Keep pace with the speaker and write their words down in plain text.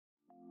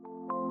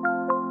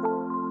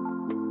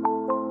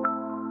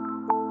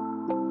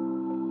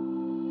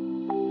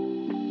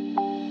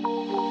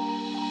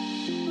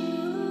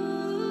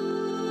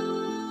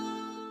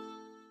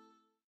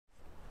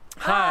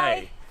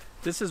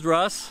This is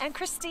Russ and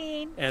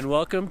Kristine, and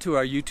welcome to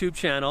our YouTube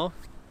channel,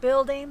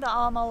 Building the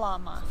Alma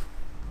Llama.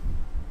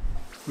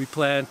 We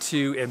plan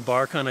to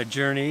embark on a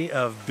journey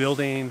of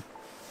building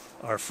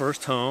our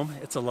first home.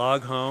 It's a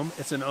log home.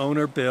 It's an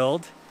owner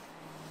build.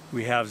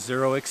 We have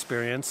zero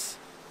experience,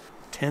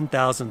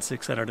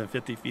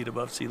 10,650 feet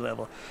above sea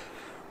level.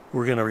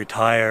 We're going to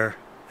retire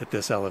at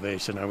this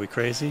elevation. Are we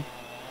crazy?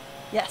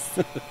 Yes.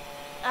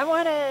 I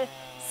want to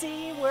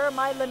see where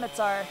my limits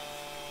are.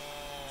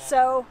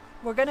 So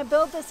we're going to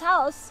build this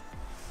house.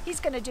 He's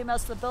going to do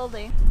most of the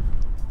building.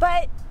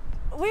 But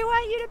we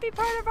want you to be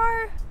part of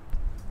our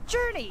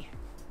journey.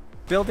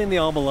 Building the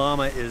Alma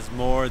Llama is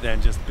more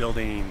than just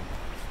building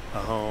a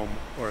home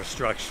or a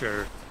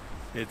structure.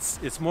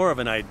 It's more of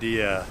an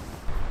idea.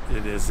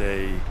 It is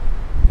a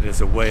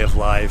way of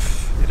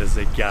life. It is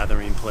a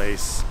gathering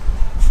place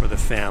for the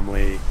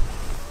family,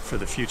 for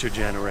the future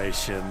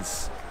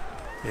generations.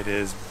 It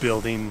is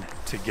building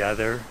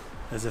together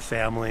as a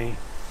family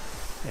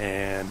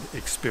and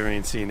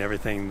experiencing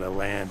everything the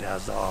land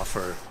has to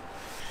offer.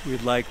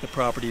 We'd like the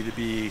property to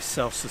be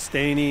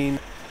self-sustaining,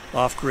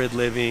 off-grid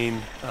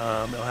living.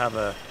 It'll have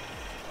a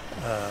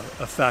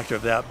factor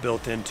of that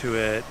built into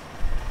it.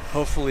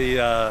 Hopefully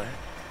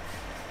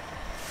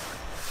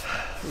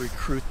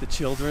recruit the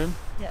children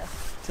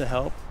to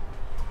help.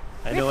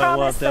 I know I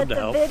want them to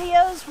help. The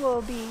videos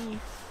will be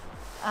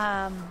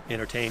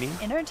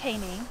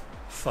entertaining,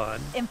 fun,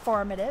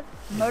 informative,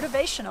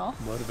 motivational.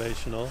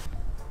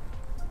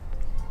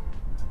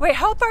 We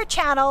hope our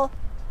channel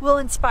will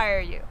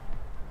inspire you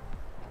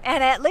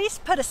and at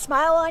least put a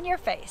smile on your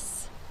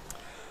face.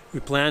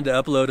 We plan to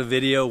upload a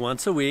video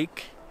once a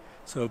week,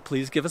 so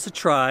please give us a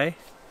try.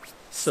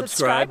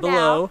 Subscribe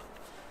below.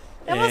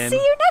 And we'll see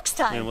you next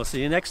time. And we'll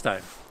see you next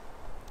time.